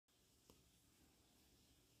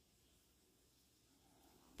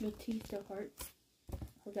Your teeth still hurt.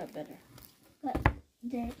 Who got better? But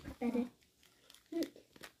they're better.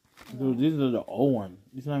 Dude, these are the old ones.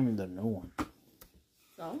 These are not even the new one.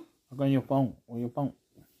 So? Look on your phone. On your phone.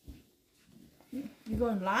 You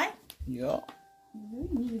going live? Yeah. You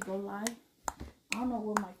need to go live. I don't know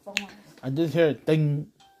where my phone is. I just heard a thing.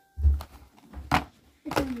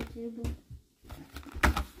 It's on the table.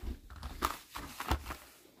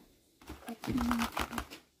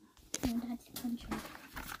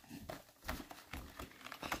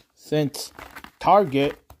 Since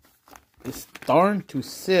Target is starting to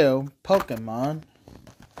sell Pokemon,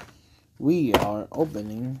 we are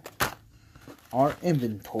opening our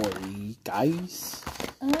inventory, guys.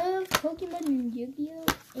 Pokemon and Yu-Gi-Oh!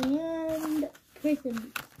 And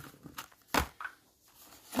Prism.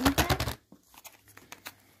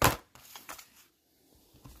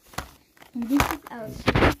 And this is our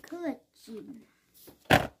collection.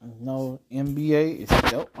 No, NBA is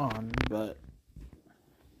still on, but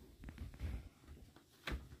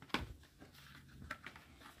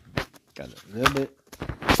got a little bit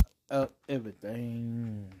of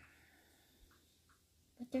everything.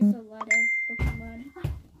 But there's a lot of Pokemon.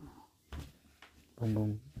 Boom,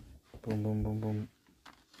 boom, boom, boom, boom,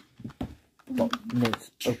 boom.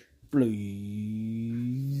 Next up, please.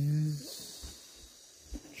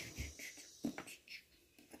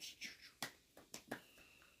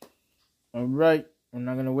 All right, we're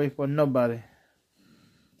not gonna wait for nobody.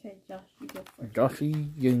 Okay, Josh, you go first.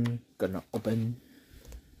 Joshy, you gonna open.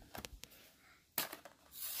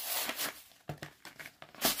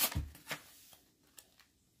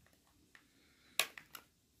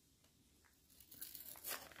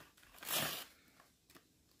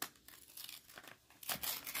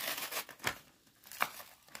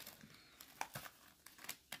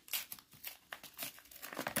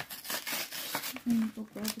 Go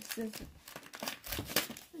grab the scissors.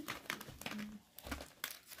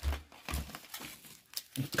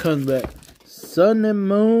 Comes back. Sun and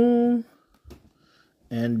moon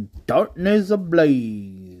and darkness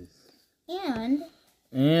ablaze.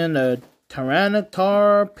 And a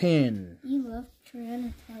Tyranitar pin. You love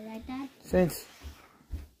Tyranitar, right, Dad? Since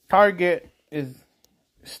Target is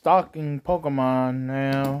stocking Pokemon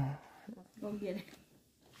now, Go get it.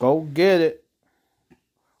 go get it.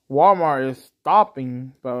 Walmart is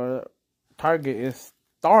stopping, but Target is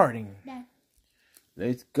starting. Dad.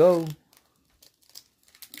 Let's go.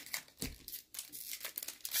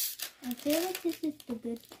 I feel like this is the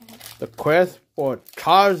good cat. The quest for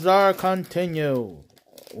Charizard continue.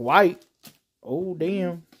 White. Oh,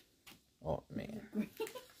 damn. Oh, man.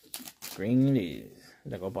 Green it is.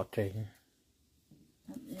 Let's go about taking.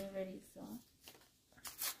 I already saw.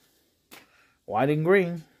 White and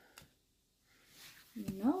green. You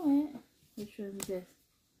know it. Which one's this?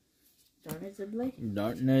 Darkness Ablaze?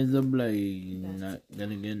 Darkness ablaze. Not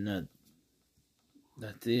gonna get nothing.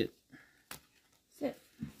 That's it. Sit.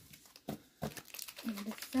 And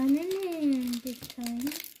the sun in this time.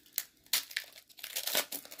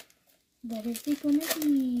 What is it gonna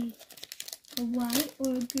be? A white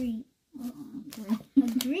or a green?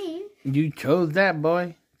 A green? You chose that,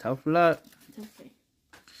 boy. Tough luck. It's okay.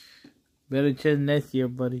 Better chance next year,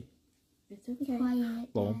 buddy. It's okay.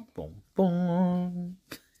 Quiet, Boom, Dad. boom, boom.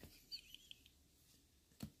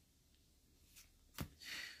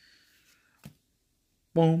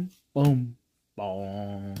 Boom, boom,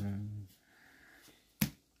 boom.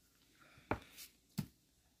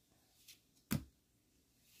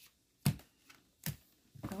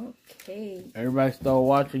 Okay. Everybody start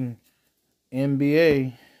watching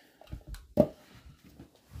NBA.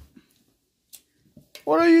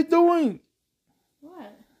 What are you doing?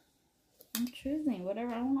 What? I'm choosing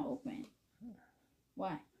whatever I want to open.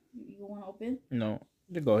 Why? You want to open? No,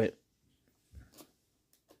 just go ahead.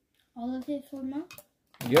 All of it for now?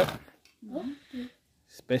 Yep. No.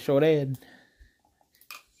 Special ed.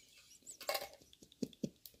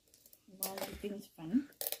 Well, you think it's funny?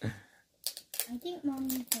 I think Mom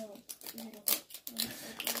needs help.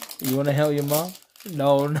 You want to help your mom?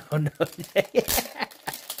 No, no, no.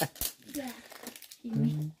 Yeah.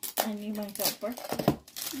 I need my helper.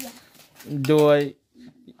 Yeah. Do it.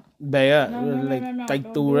 Baya, No, take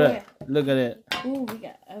don't through do that. it. Look at it. Ooh, we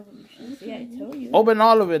got evolution. See, I told you. Open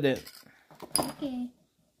all of it then. Okay.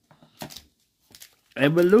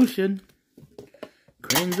 Evolution.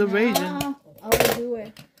 Conservation. No, I will do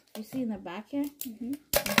it. You see in the back here? Mm-hmm.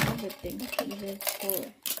 I have the thing. You just pull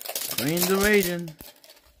it. Conservation.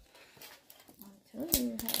 I'll tell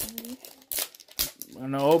you how.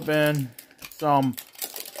 I'm gonna open some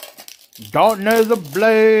Darkness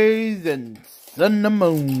Ablaze and Sun and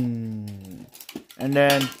Moon. And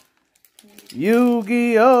then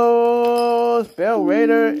Yu-Gi-Oh! Spell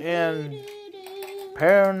Raider and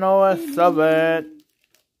Paranoia Subbed.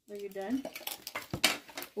 Are you done?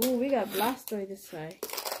 Oh, we got Blastoise this side.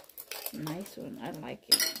 Nice one. I like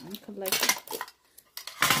it. I'm collecting.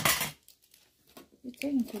 You're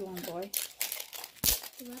taking too long, boy.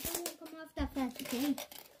 The water won't come off that fast, okay?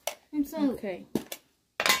 And so, Okay.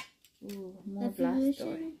 Ooh, more evolution.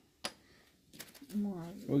 Blastoise. More.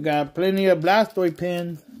 We got plenty of Blastoise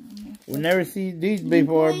pins. We never see these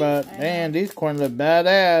before, but man, these coins look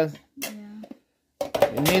badass. Yeah.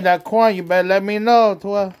 You need that coin, you better let me know,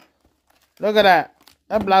 Twa. Look at that.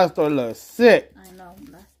 That Blastoise looks sick. I know,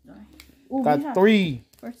 Blastoise. Ooh, Got 3.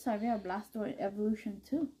 First time we have Blastoise evolution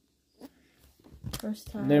too.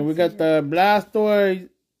 First time. Then we got the Blastoise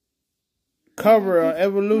cover of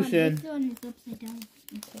evolution. This one is upside down.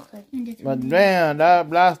 Okay. And this But one man, that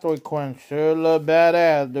Blastoise coin sure look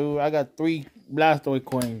badass, dude. I got 3 Blastoise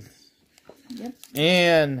coins. Yep.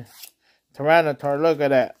 And Tyranitar, look at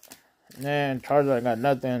that. Man, Charizard got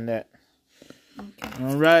nothing in that. Okay.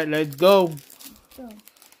 Alright, let's go. So,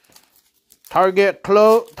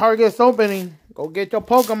 Target's opening. Go get your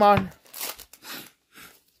Pokemon.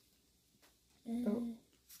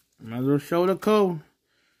 Might as well show the code.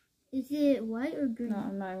 Is it white or green? no,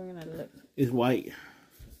 I'm not even gonna look. It's white.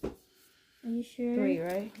 Are you sure? 3,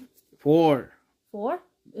 right? 4. 4?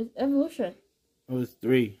 It's evolution. It was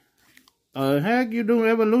 3. Heck you doing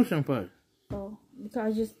evolution for? Oh, because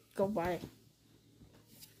I just go by it.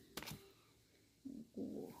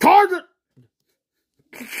 Target!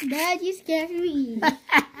 Dad, you scared me.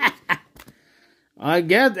 I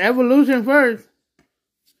guess evolution first.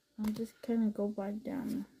 I'm just gonna go by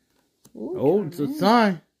down. Ooh, Oh, it's a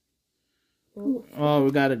sign. Ooh, Oh,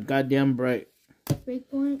 we got a goddamn break.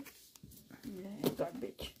 Breakpoint. yeah,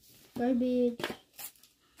 garbage. Garbage. Okay,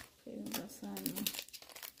 we got sign.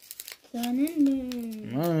 Sun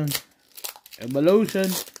in there. Evolution.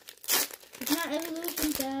 It's not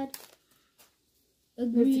evolution, Dad. A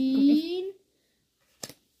green.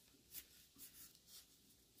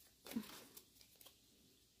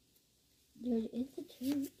 There is a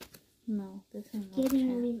chance. No, this ain't no Getting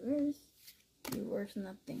chance. reverse. Reverse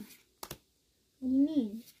nothing. What do you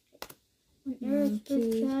mean? When Eric's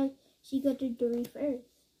first tried, she got to do reverse.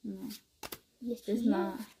 No, Yes, it's she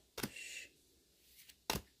not. is. Shh.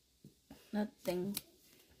 Nothing.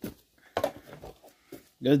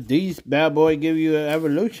 Does these bad boy give you an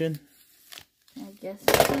evolution? I guess.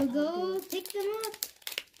 So go pick them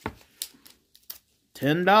up.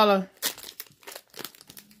 $10.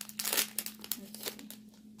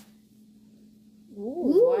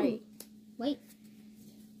 Ooh, white. Wait.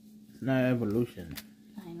 It's not evolution.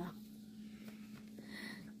 I know.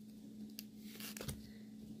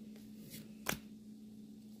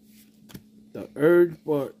 The urge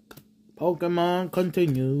for Pokemon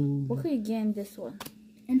continues. What could you get in this one?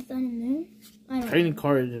 And Sun and Moon? I don't Training know.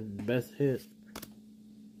 card is the best hit.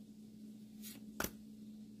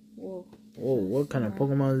 Whoa. Oh, what kind of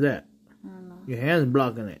Pokemon is that? I don't know. Your hand's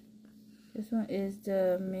blocking it. This one is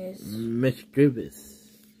the Miss Mischievous.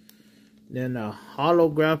 Then a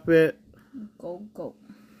holographic. Go.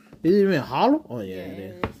 Is it even hollow? Oh, yeah, Yeah, it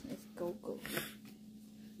is. it is. It's go.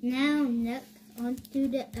 Now, next, on to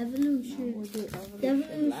the Now evolution. we'll do The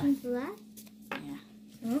evolution for last? Yeah.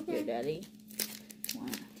 Here, Okay. Daddy.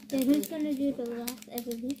 One. Then who's gonna do the last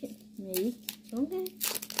evolution? Me. Okay.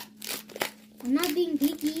 I'm not being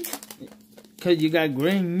picky. Because you got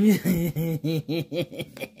green. Oh,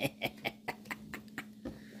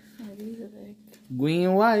 these are the... Green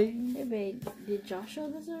and white. Hey, babe. Did Josh show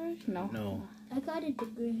this already? No. No. I got it to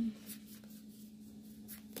green.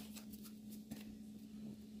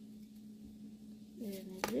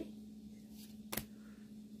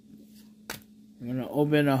 I'm going to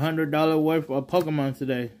open $100 worth of Pokemon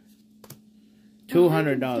today.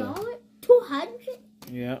 $200. $200?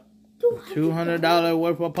 Yeah. $200? $200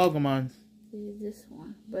 worth of Pokemon. See this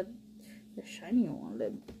one, but the shiny one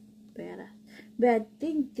look better. But I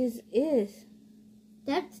think this is.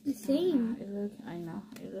 That's the same. It look. I know.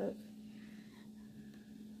 It look.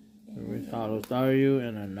 Reverse Hollow Staryu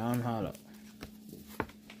and a non-hollow.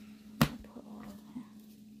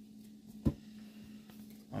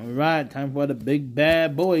 Alright, time for the big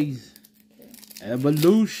bad boys.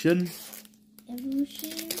 Evolution.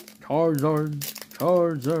 Evolution.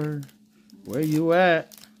 Charizard. Where you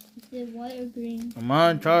at? Is it white or green? Come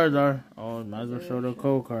on, Charizard. Oh, might as well show the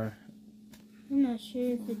code card. I'm not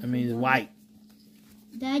sure if it's I mean, it's white.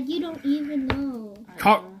 Dad, you don't even know.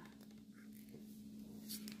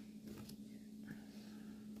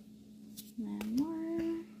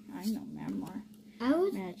 Memoir. I know Memoir.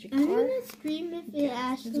 Magic I'm card. gonna scream if it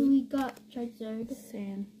actually got Charizard.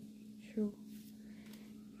 Sand. True.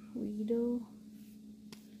 Weedle.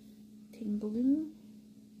 Tingling.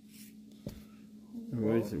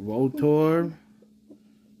 Where's it? Voltorb.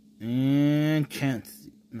 And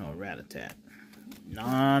Chansey. No, Rattata.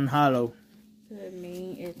 Non-hollow. So that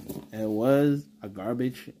means It was a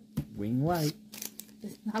garbage green white.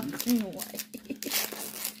 it's not green and white.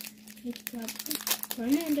 It's got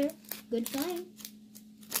Charmander. Good sign.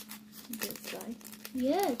 Good side.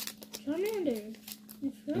 Yes, Charmander.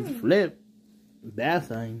 It's It's right. flip. Bad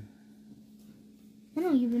thing. I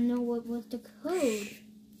don't even know what was the code.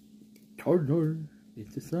 Charger.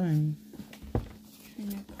 It's the same.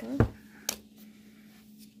 Trainer card.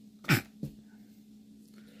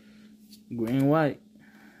 Green white.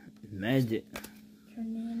 Magic.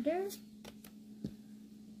 Charmander.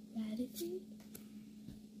 Gratitude.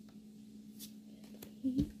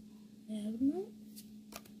 Magma.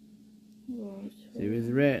 Serious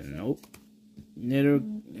red. Nope. Nitter,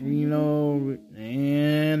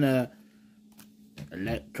 and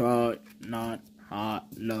electro, not hot,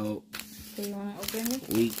 low. So you want to open it?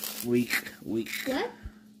 Weak. What?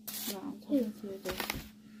 No, I'm talking to you there.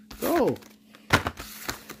 Go.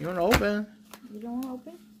 You want to open? You don't want to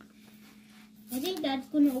open? I think that's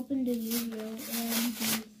gonna open the Yu-Gi-Oh!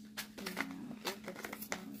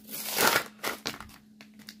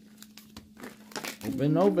 And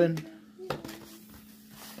these. Open.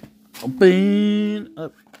 Open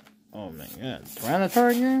up. Oh my god.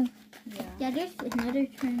 Tyranitar again? Yeah, there's another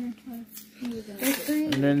trainer card. There's three.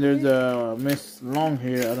 And then there's a Miss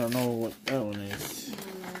Longhair. I don't know what that one is.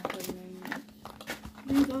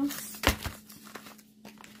 There you go.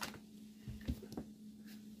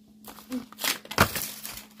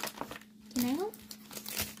 Can I help?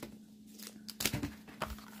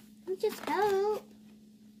 I'm just help.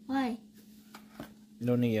 Why?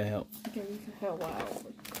 Don't need your help. Okay, you can help while I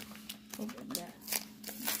open that.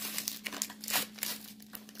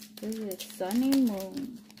 This is Sunny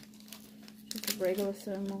Moon. Just a regular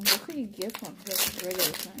Sun Moon. What could you get from just a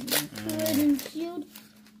regular Sun Moon? Sword and shield.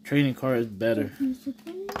 Training card is better.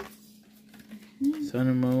 Sun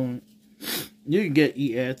and Moon. You can get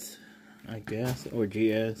ES, I guess, or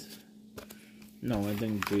GS. No, I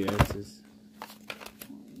think GS is.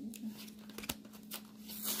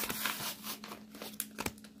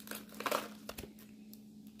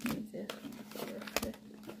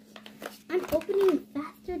 I'm opening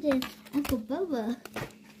faster than Uncle Bubba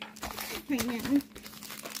right now.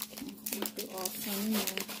 Do all Sunny Moon.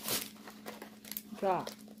 Drop.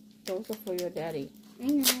 Those are for your daddy. I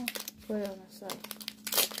know. Put it on the side.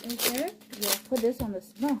 Is there? Yeah, put this on the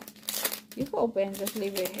no. You can open and just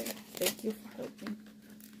leave it here. Thank you for helping.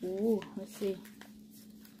 Ooh, let's see.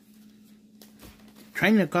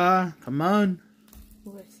 Training card, come on.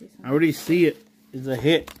 Ooh, let's see something. I already see it. It's a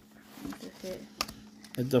hit. It's a hit.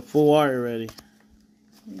 It's a full art already.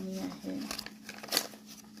 Give me a hit.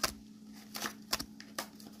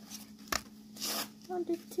 On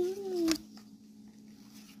the team.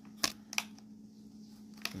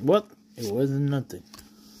 What? It wasn't nothing.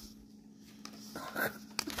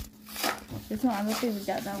 This one, I don't think we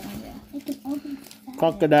got that one yet. I can open fast.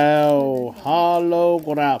 Crocodile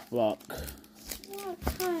holographic. What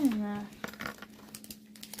kind of?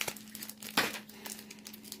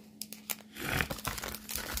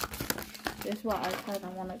 That's why I kind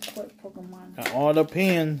of want to quit Pokemon. Got all the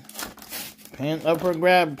pins. Pins up for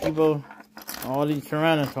grab, people. All these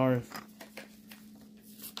Tyrannosaurs.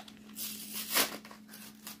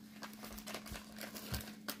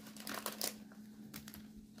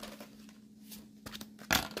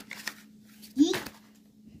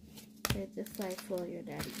 It's just like for your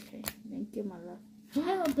daddy, okay? Thank you, my love.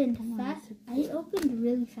 I opened Come on, fast. it's I opened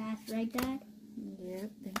really fast, right, Dad?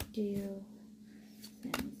 Yep, thank you.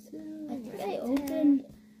 I think I opened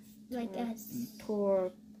like a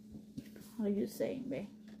how you saying, babe?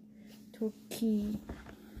 Torku.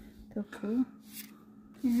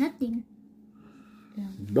 nothing. Yeah.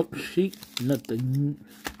 Book sheet, nothing.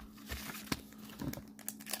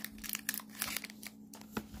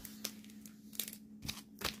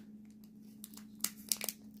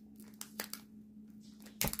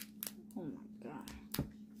 Oh my god.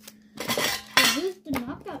 Who's the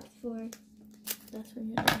knockouts for? That's what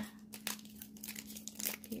you're doing.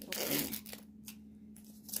 Okay, open it.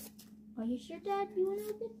 Are you sure, Dad? You want to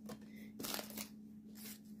open?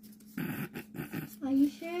 Are you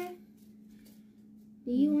sure?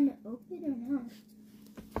 Do you want to open or not?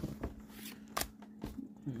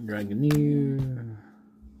 Dragoneer.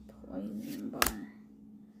 Poison bar.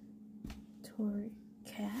 Tory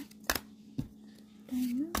cat.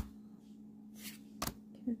 Dino.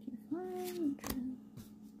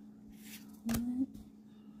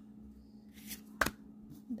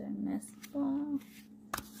 The next ball.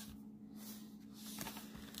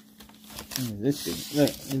 This thing, look,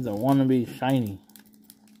 it's a wannabe shiny.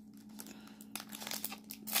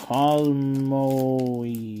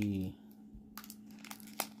 Cosmoe.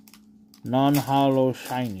 Non-hollow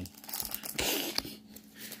shiny.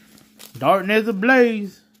 Darkness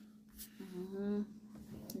ablaze.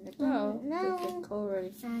 Oh, no.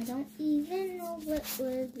 already. I don't even know what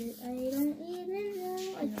was it. I don't even know.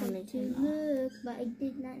 I tried to look, but I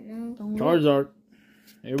did not know. Charizard.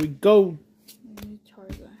 Here we go. We need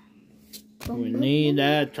Charizard. We need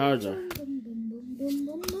that Charizard.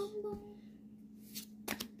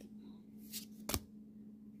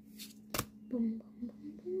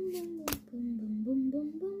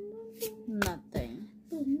 Nothing.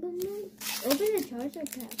 Open the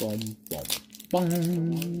Charizard pack. Boom, boom,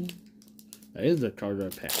 boom. That is the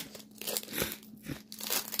Charizard pack.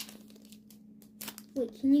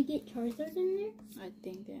 Wait, can you get Charizard in there? I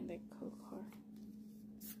think they're in the code card.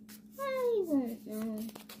 I won't know.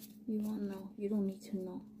 You won't know. You don't need to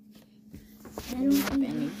know. I don't have think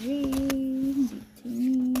energy.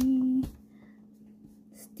 Steamy.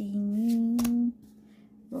 Steamy.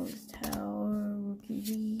 Rose Tower.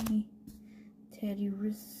 Rookie. Teddy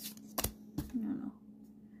Wrist. No.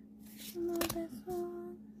 You know that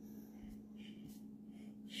song?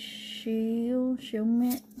 Shield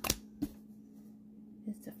Mint.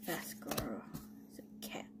 It's a fast girl. It's a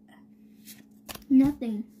cat.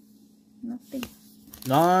 nothing. Nothing.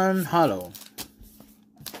 Non-hollow.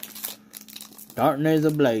 Darkness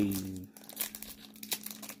ablaze.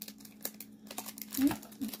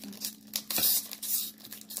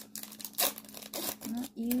 Not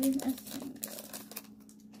even a single.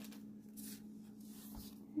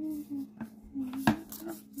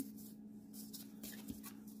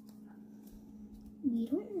 We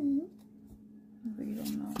don't know We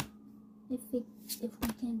don't know. if we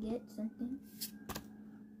can get something.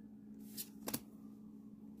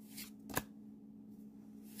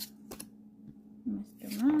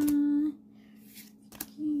 Mr. Man.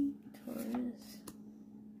 Taurus.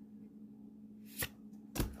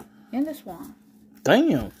 And this one.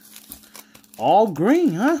 Damn. All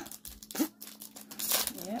green, huh?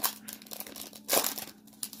 Yep.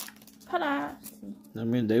 Ta-da! I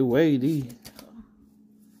mean, they weigh these.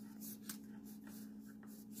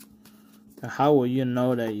 How will you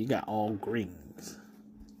know that you got all greens?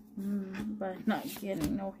 But not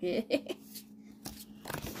getting no hit.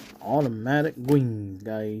 Automatic greens,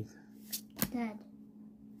 guys. Dad.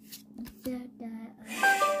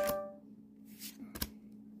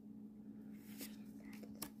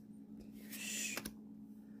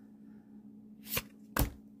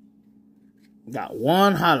 Got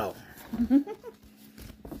one hollow.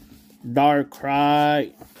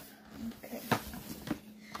 Darkrai. Okay.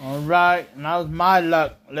 Alright, now's my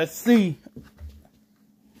luck. Let's see.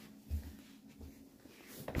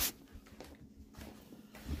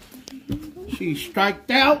 She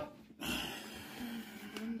striked out.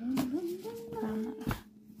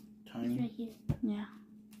 Tiny. Right here. Yeah.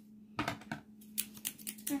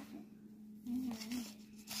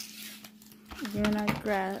 You're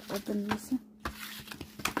gonna open this.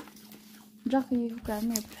 Jockey, you grab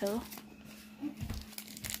me a pill.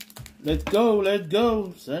 Let's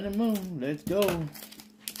go. Sun and moon, let's go.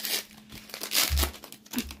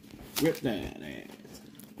 Rip that ass.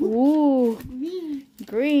 Ooh, Green.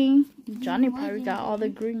 green. Johnny White probably and got all the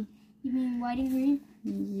green. green. You mean white and green?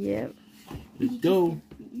 Yep. Let's go.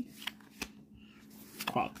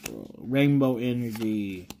 Rainbow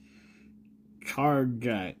Energy.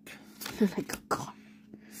 Charjack. Like a car.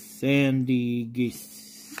 Sandy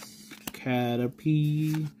Geese.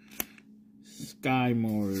 Caterpie. Sky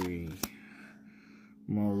Mori.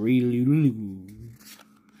 Morilulu.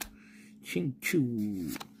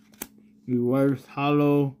 Chinchou. Reverse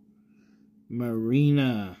Hollow.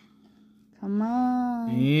 Marina. Come on.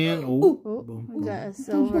 And Oh, boom, we got a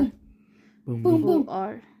silver. boom, Boom, boom. boom.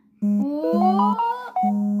 R. Oh!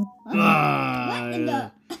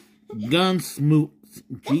 Ah, Gunsmoke.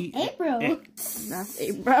 April. GX. That's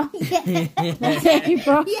April. Yeah. That's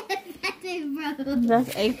April. Yes, that's April.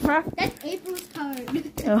 That's April. That's April's card.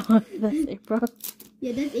 Oh, that's April.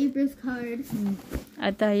 Yeah, that's April's card.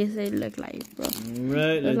 I thought you said it looked like April.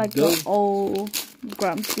 Alright, Look let's like go. an old,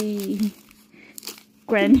 grumpy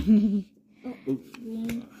granny.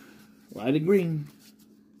 Green. Light of green.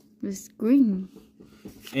 It's green.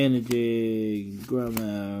 Energy.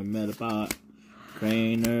 Grandma. Metapod.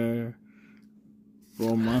 Trainer.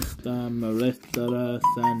 Romusta. Marista.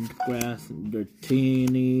 Sandgrass.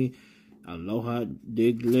 Dirtini. Aloha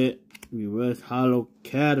Diglett, Reverse Hollow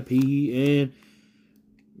Caterpie, and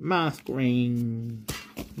Masquerain.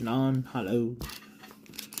 Non-hollow.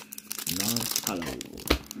 Non-hollow.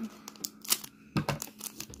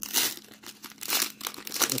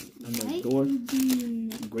 On the door.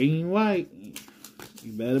 Green, white.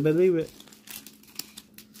 You better believe it.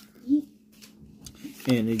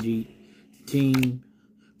 Energy, Team,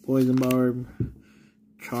 Poison Barb,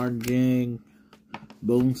 Charging,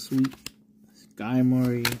 Bone Sweep,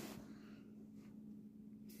 Skymori,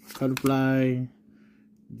 Cutterfly,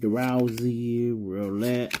 Drowsy,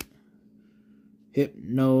 Roulette,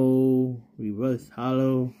 Hypno, Reverse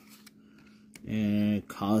Hollow, and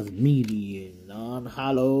Cosmedia,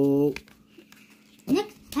 non-hollow.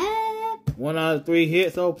 Next pack. 1 out of 3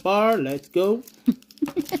 hits so far. Let's go.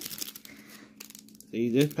 See,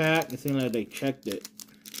 this pack, it seems like they checked it.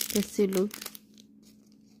 Let's see, Luke.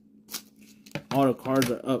 All the cards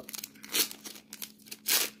are up.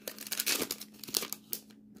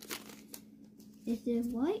 Is it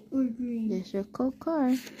white or green? There's your code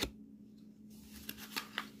card.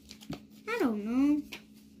 I don't know.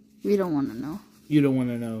 We don't want to know. You don't want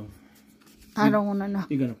to know. I don't want to know.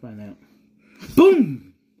 You're going to find out.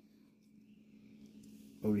 Boom!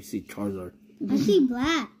 Oh, you see Charizard. I see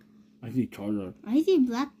black. I see Charizard. I see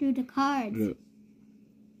black through the cards. Yeah.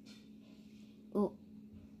 Oh.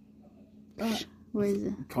 Where is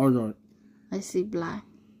it? Charizard. I see black.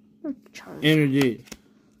 Charizard. Energy.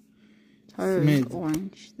 Charizard Smith. is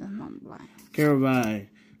orange. That's not black. Caravi.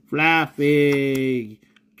 Flaffy.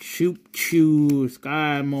 Choop Chew.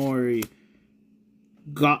 Skymori.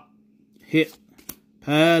 Got Hit.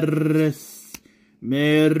 Paris.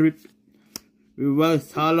 Merit.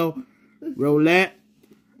 Reverse Hollow. Roulette.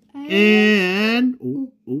 And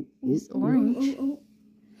It's orange.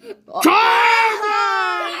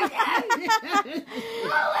 Charizard!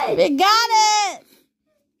 We got it!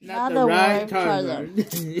 Not the the right Charizard.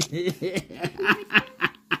 Charizard.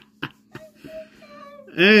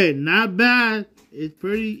 Hey, not bad. It's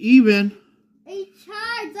pretty even. A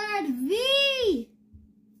Charizard V.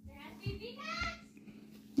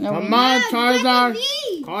 No, Come on, Charizard.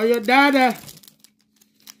 V. Call your dada.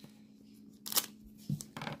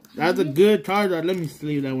 That's a good Charizard. Let me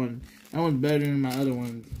sleeve that one. That one's better than my other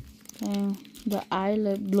ones. okay. The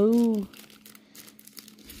eyelid blue.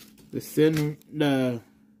 The center, the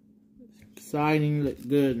siding look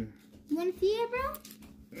good. You want to see it, bro?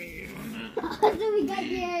 So we got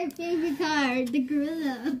your favorite card, the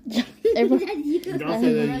gorilla. April. That's you. Don't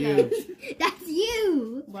say that's you. That's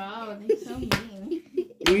you. Wow, they're so mean.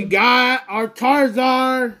 We got our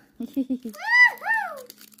Charizard.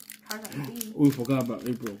 We forgot about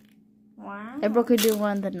April. Wow. April could do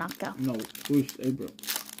one, the knockout. No, who's April?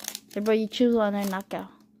 April, you choose one and knockout.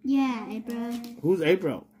 Yeah, April. Who's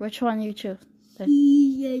April? Which one you choose?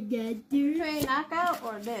 Trade knockout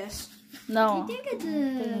or this? I No. think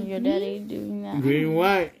it's Your daddy doing that. Green,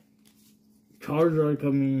 white. Charizard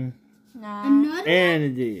coming. Nah. another.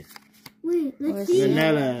 Energy. Wait, let's Where's see. the-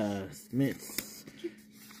 Vanilla. Smiths.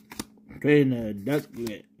 Trainer.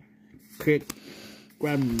 Ducklet. Crick.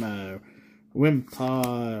 Grandma.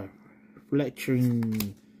 Wimpar.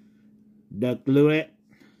 Fletching. Ducklet.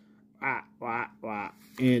 Wah, wah, wah.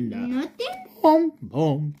 And Nothing? boom,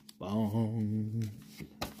 boom, boom.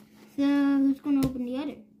 So, who's going to open the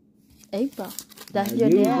other? April. That's Now your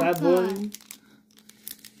you, dad. bad boy.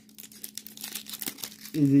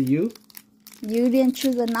 Is it you? You didn't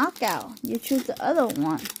choose a knockout. You choose the other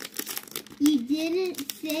one. You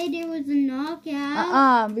didn't say there was a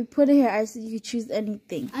knockout. We put it here. I said you could choose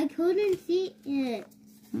anything. I couldn't see it.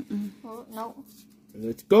 Oh, no.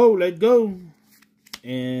 Let's go, let's go.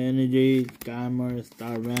 Energy, Skymor,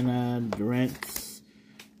 Starvana, Durant's,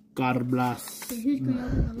 Garblas, So who's going to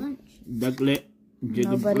open the lunch? Ducklet,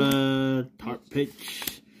 Jigglypuff,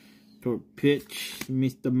 Torpitch,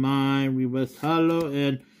 Mr. Mime, Reverse Hollow,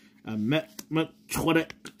 and a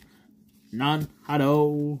Metmachodic,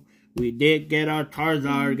 non-hollow. We did get our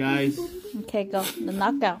Charizard, guys. Okay, go. The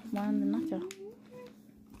knockout. One, the knockout.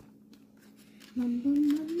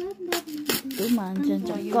 Do mine,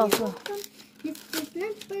 Ginger. Go, go. Mr.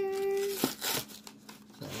 Flipper.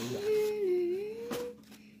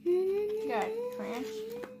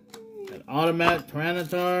 Got automatic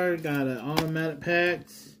Tyranitar, got an automatic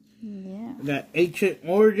packs, Yeah. got Ancient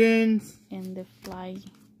Origins, And the fly.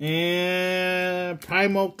 and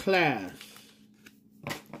Primal Clash.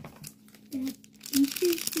 These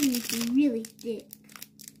two things are really thick.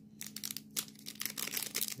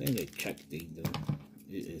 I think they checked these though.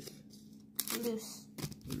 It is Loose.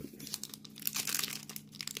 loose.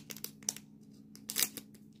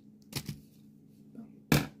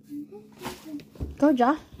 Go,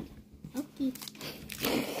 Josh. Okay.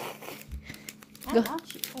 Go.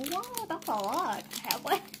 Oh, wow, that's a lot.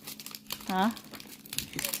 Halfway. Huh?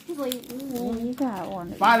 He's like, Yeah, you got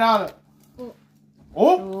one. $5. Oh.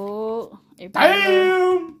 Oh, Oh,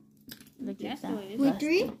 damn. Look at That's that. the way it is. That's-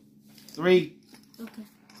 3? 3. Okay.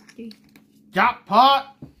 3.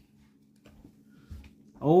 Jackpot.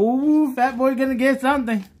 Oh, fat boy gonna get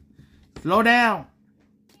something. Slow down.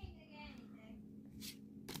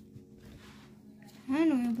 I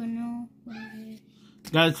don't even know what it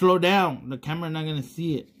is. Gotta slow down. The camera not gonna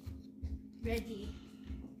see it. Reggie.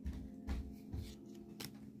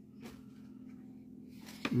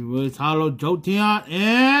 It was Hollow Jotion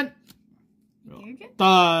and Detergent?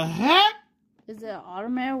 the heck? Is it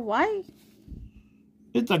automatic white?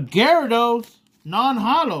 It's a Gyarados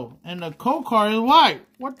non-hollow and the code card is white.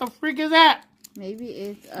 What the freak is that? Maybe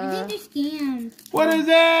it's I think they're scanned. What is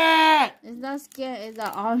that? it's not scared. It's an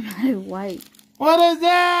automatic white. What is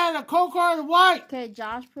that? The code card is white. Okay,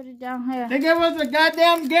 Josh, put it down here. They gave us a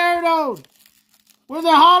goddamn Gyarados. Where's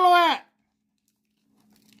the hollow at?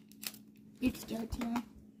 It's Jotion.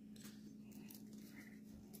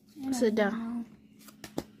 Sit down.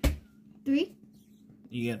 3?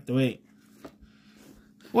 You got 3.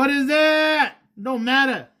 What is that? Don't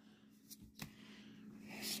matter.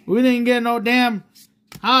 We didn't get no damn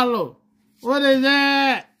hollow. What is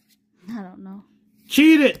that? I don't know.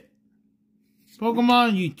 Cheated.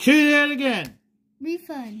 Pokemon, you cheated again.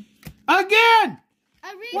 Refund. Again! A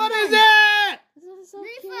refund. What is that? This is so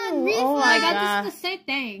Refund, cute. refund. Oh my I got god. this is the same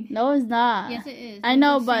thing. No, it's not. Yes, it is. I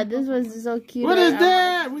know, It's the but same this was so cute. What is I-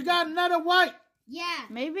 that? We got another white. Yeah.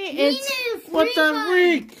 Maybe We it's. need a What the refund.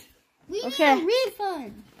 freak? We Okay. need a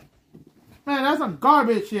refund. Man, that's some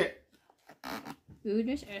garbage shit. We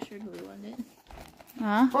just assured we wanted it.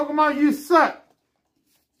 Huh? Pokemon, you suck.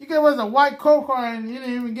 You gave us a white code card and you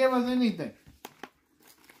didn't even give us anything.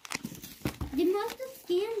 They must have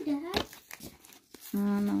scanned that. I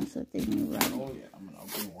don't know. It's a thing you run. Oh yeah, I'm gonna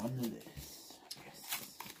open one of this.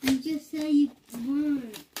 You just said you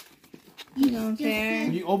weren't. You don't just care.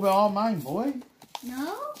 said You open all mine, boy.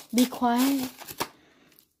 no. Be quiet.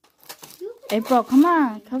 You April, come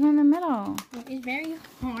on. Come in the middle. It's very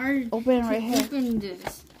hard Open it to right here. open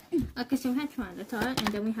this. Okay, so we have Tronitot, and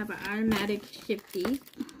then we have an automatic shifty.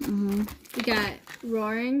 Mm-hmm. We got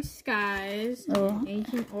Roaring Skies, Oh. and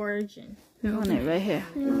Ancient Origin. You want it right here.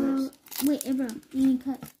 Wait, April, you need to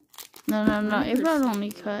cut. No. April don't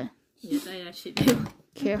need cut. Yes, I actually do.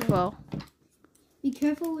 Careful. Be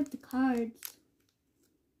careful with the cards.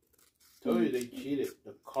 Told you they cheated.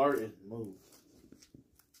 The card is moved.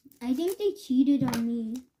 I think they cheated on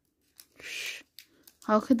me. Shh.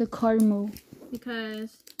 How could the card move?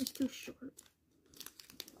 Because it's too short.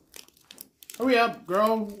 Hurry up,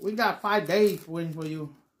 girl. We got 5 days waiting for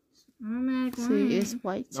you. Automatic one. See, it's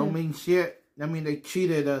white Don't too. mean shit. That means they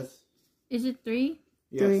cheated us. Is it 3?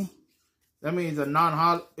 Yes. 3. That means a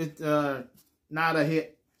non-hol. It's not a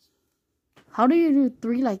hit. How do you do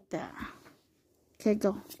 3 like that? Okay,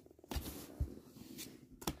 go.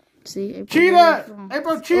 See, April. Cheater!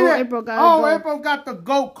 April cheated. Oh, April got a go. April got the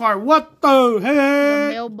goat card. What the The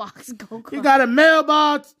heck? mailbox go. You got a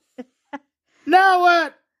mailbox. Now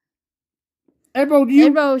what? April, you.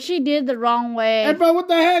 April, she did the wrong way. April, what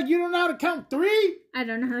the heck? You don't know how to count 3? I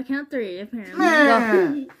don't know how to count 3, apparently.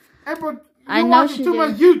 Man. April, I you know watching she too did.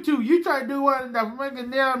 much YouTube. You try to do what the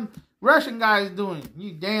freaking damn Russian guy is doing.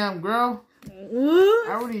 You damn girl. I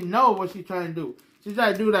already know what she's trying to do. She's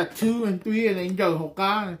trying to do that 2 and 3 and then you go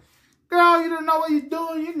Hoka. Girl, you don't know what you're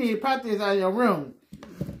doing. You need to practice out of your room.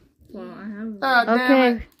 Well, I have. God damn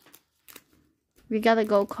it. Okay. We got a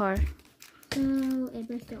go card. So,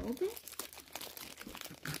 April's still open?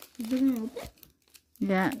 Is it gonna open?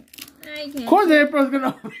 Yeah. I Of can't. course April's gonna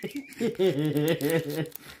open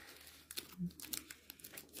it.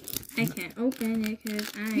 I can't open it because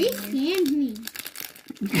He I. scanned me.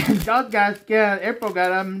 Dog got scared. April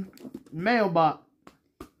got a mailbox.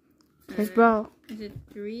 April, Is it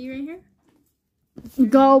 3 right here?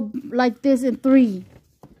 go like this in 3.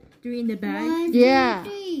 3 in the bag? 1, Yeah. 2,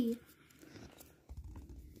 3.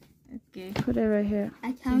 Okay. Put it right here.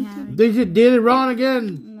 I counted. They just did it wrong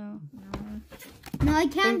again. No. No, I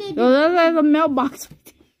counted. Oh, there's like a mailbox.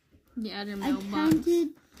 The other I mailbox. counted.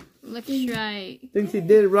 Looks right. Think she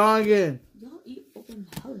did it wrong again.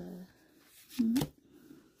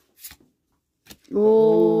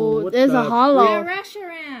 Oh, what there's the a The hollow.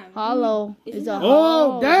 restaurant. Hollow. It's a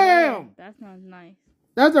Oh, damn. That sounds nice.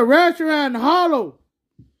 That's a restaurant hollow.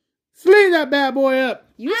 Sleeve that bad boy up.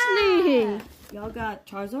 You sleep. Y'all got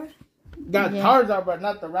Charizard? Got Yeah. Tarzan, but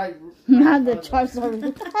not the right. Not the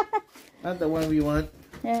Charizard. Not the one we want.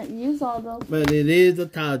 Yeah, use all those. But it is a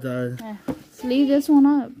tie-dye. Yeah. Sleeve this one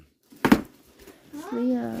up.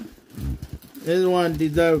 Sleeve up. This one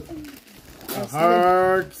deserves a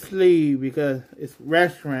hard sleeve because it's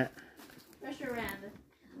restaurant. Restaurant.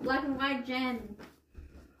 Black and white Jen.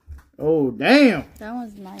 Oh, damn. That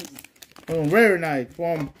one's nice. Oh, very nice.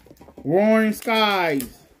 From Roaring Skies.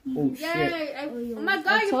 Oh, shit. Yay. Oh my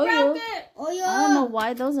god, you told broke you. it. Oh, yeah. I don't know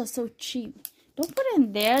why those are so cheap. Don't put it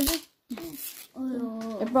in there. Just,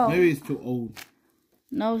 Oh, it broke. Maybe it's too old.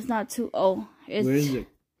 No, it's not too old. It's, Where is it?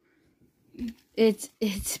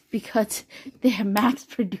 It's because they're max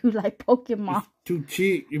produced like Pokemon. Too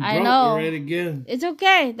cheap. You I broke know. it again. It's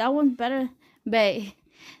okay. That one's better. Babe,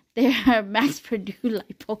 they're max produced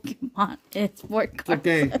like Pokemon. It's more cards.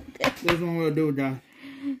 Okay. This one we'll do, guys.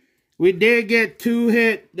 We did get 2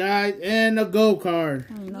 hits, guys, and a go card.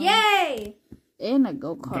 Yay. In a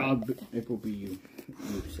go-kart. It will be you.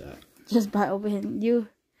 You suck. Just by opening you.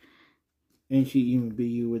 And she even be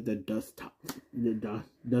you with the dust top. The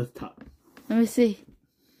dust top. Let me see.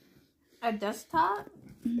 A desktop?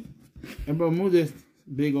 And bro, move this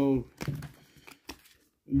big old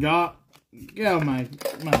jaw. Get out my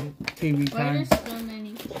TV time. There's so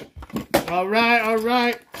many.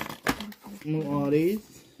 Alright. Move all these.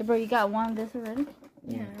 Hey, bro, you got one of this already?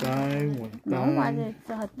 One time. No, I did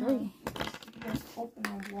still have 3. Just open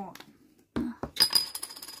one.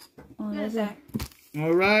 Oh, there's Okay.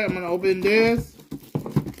 Alright, I'm gonna open this.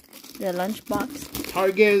 the lunchbox.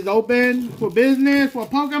 Target is open for business for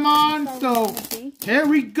Pokemon. So See? here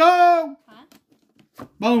we go.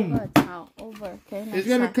 Boom. Oh, it's out. Over. Okay, next It's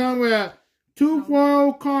gonna time. come with 2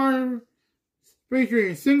 foil cards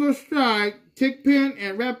featuring single strike, tick pin,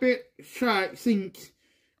 and rapid strike sinks,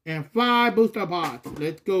 and 5 booster pods.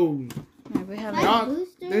 Let's go. Alright, we have Y'all,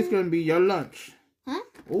 booster? this gonna be your lunch. Huh?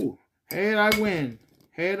 Oh, head I win.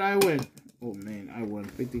 Head I win. Oh man, I won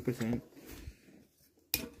 50%.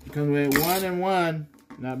 Comes with 1 and 1.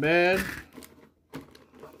 Not bad.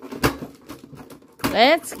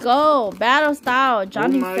 Let's go. Battle style.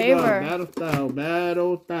 Johnny oh my Favor. God.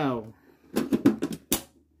 Battle style.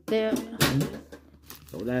 There.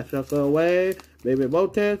 Throw that sucker away. Baby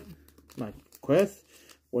voltage. My quest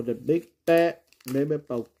for the big fat baby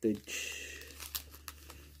voltage.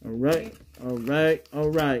 Alright.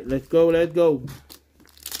 Let's go.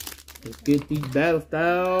 Let's get these battle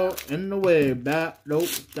style in the way. Battle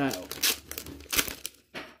style.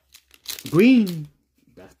 Green.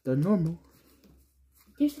 That's the normal.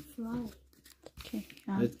 there's a fly. Okay.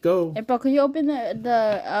 Let's go. Hey, bro, can you open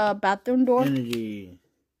the bathroom door Energy.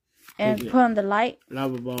 and Take it. put on the light?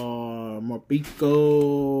 Lava bar.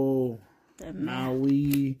 Morpico. The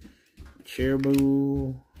Maui.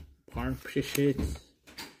 Cherbu. Parpishits.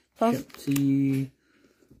 Chipsy.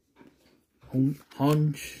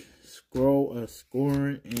 Hunch.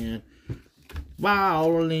 Scoring. And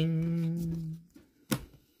Bowling.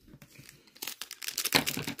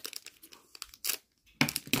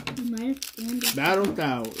 You might have scanned it. Battle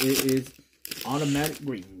style. It is automatic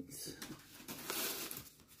greens.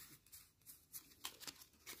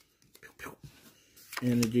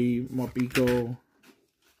 Energy, Morpico,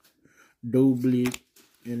 Double,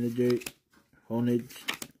 Energy, Honage,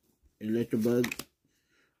 Electrobug,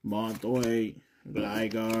 Montoy,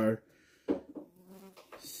 Gligar,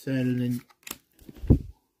 Saturn.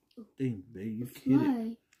 Dang, babe, you kidding?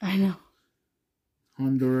 Fly. I know.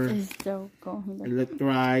 Honduras. It's still going.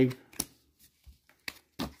 Electrive.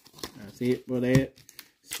 That's it for that.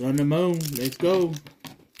 Sun and Moon. Let's go.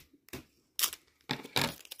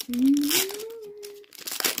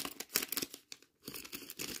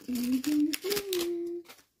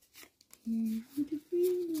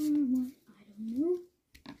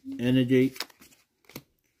 Energy.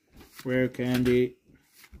 Rare Candy.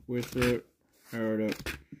 Whistler. Herda.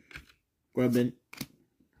 Grubbin.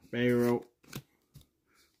 Barrel.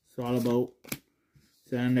 Swallowboat.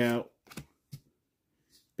 Sandout.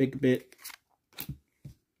 Big Bit.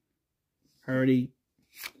 Hurdy.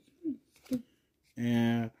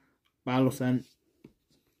 And Balosan.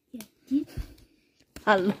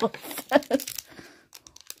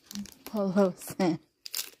 Palosan.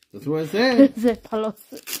 That's what it said. Is it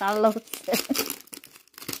Palosan?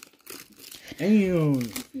 Damn.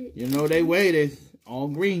 You know they weigh this. All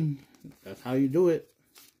green. That's how you do it.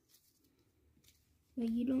 But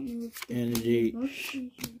you don't know if the Energy. boxes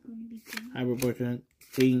are going to be good. Hyper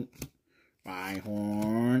King.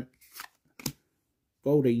 Rhyhorn.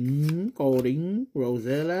 Golding.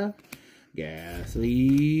 Rosella.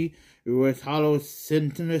 Ghastly. Reverse Hollow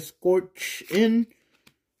Sentinel Scorch in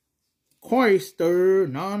Coister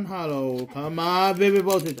non-hollow. Come on, baby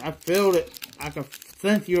voltage. I feel it. I can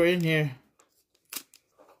sense you're in here.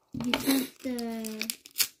 This is the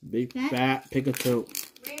Big fat Pikachu.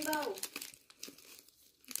 Rainbow.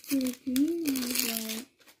 green or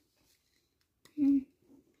the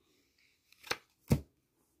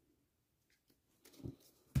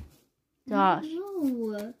Josh,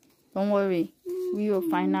 no. don't worry. We will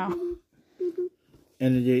find out.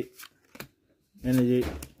 Energy.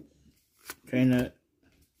 Trainer.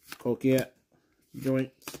 Coquette.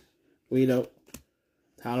 Joints. Guido.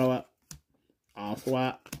 Talawa.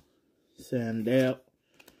 Oswald. Sandel.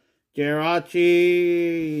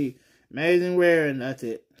 Jirachi. Amazing rare, and that's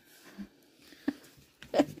it.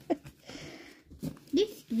 They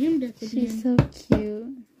screamed at the She's end. so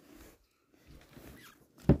cute.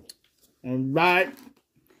 Alright.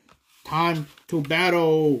 Time to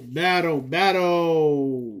battle.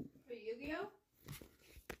 Yu-Gi-Oh!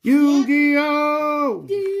 Yu-Gi-Oh!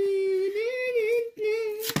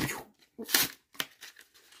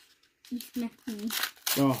 You smacked me.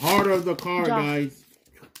 The heart of the card, Josh. guys.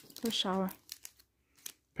 Go shower.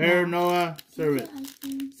 Paranoia Service.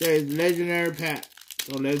 Says legendary pack.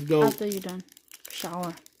 So let's go. After you're done.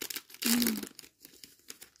 Shower.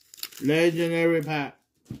 Legendary pack.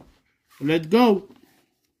 Let's go.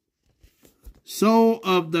 Soul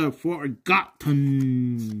of the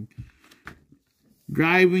Forgotten.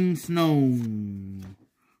 Driving Snow.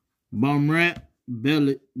 Bomb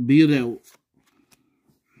Beetle.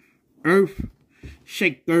 Earth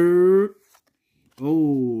Shaker.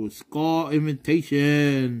 Oh, Skull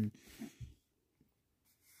Invitation.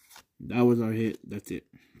 That was our hit. That's it.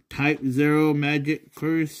 Type 0 Magic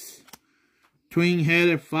Curse.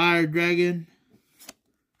 Twin-Headed Fire Dragon.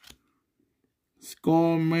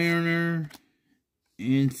 Skull Mariner.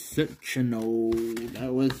 Exceptional.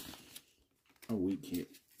 That was a weak hit.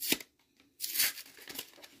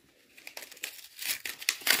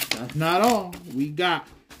 That's not all. We got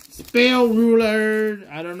Spell Ruler.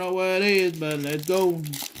 I don't know what it is, but let's go.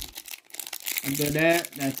 After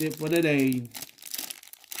that, that's it for today.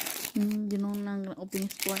 You know, I'm not gonna open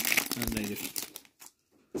this one.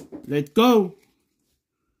 Let's go.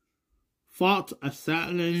 False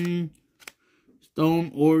Assassin.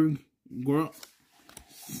 Stone Org. Grunt.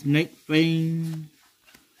 Snake Fang.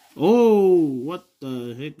 Oh, what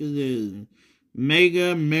the heck is this?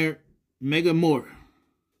 Mega More.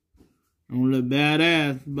 Don't look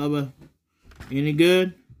badass, Bubba. Any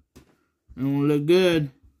good? Don't look good.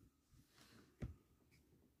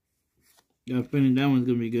 Gotta finish, that one's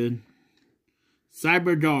gonna be good.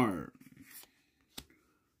 Cyber Jar.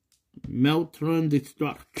 Meltron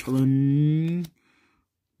Destruction.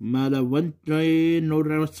 Madavante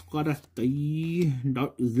Norasquarati.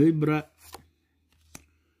 Dark Zebra.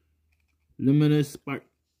 Luminous Spark.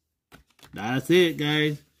 That's it,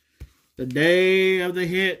 guys. The day of the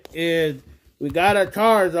hit is we got a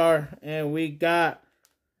Charizard and we got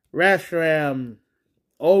Reshiram.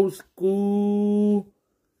 Old school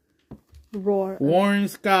Roar. Warring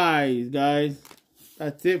Skies, guys.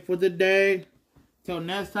 That's it for the day. Till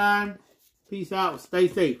next time, peace out. Stay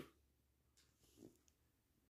safe.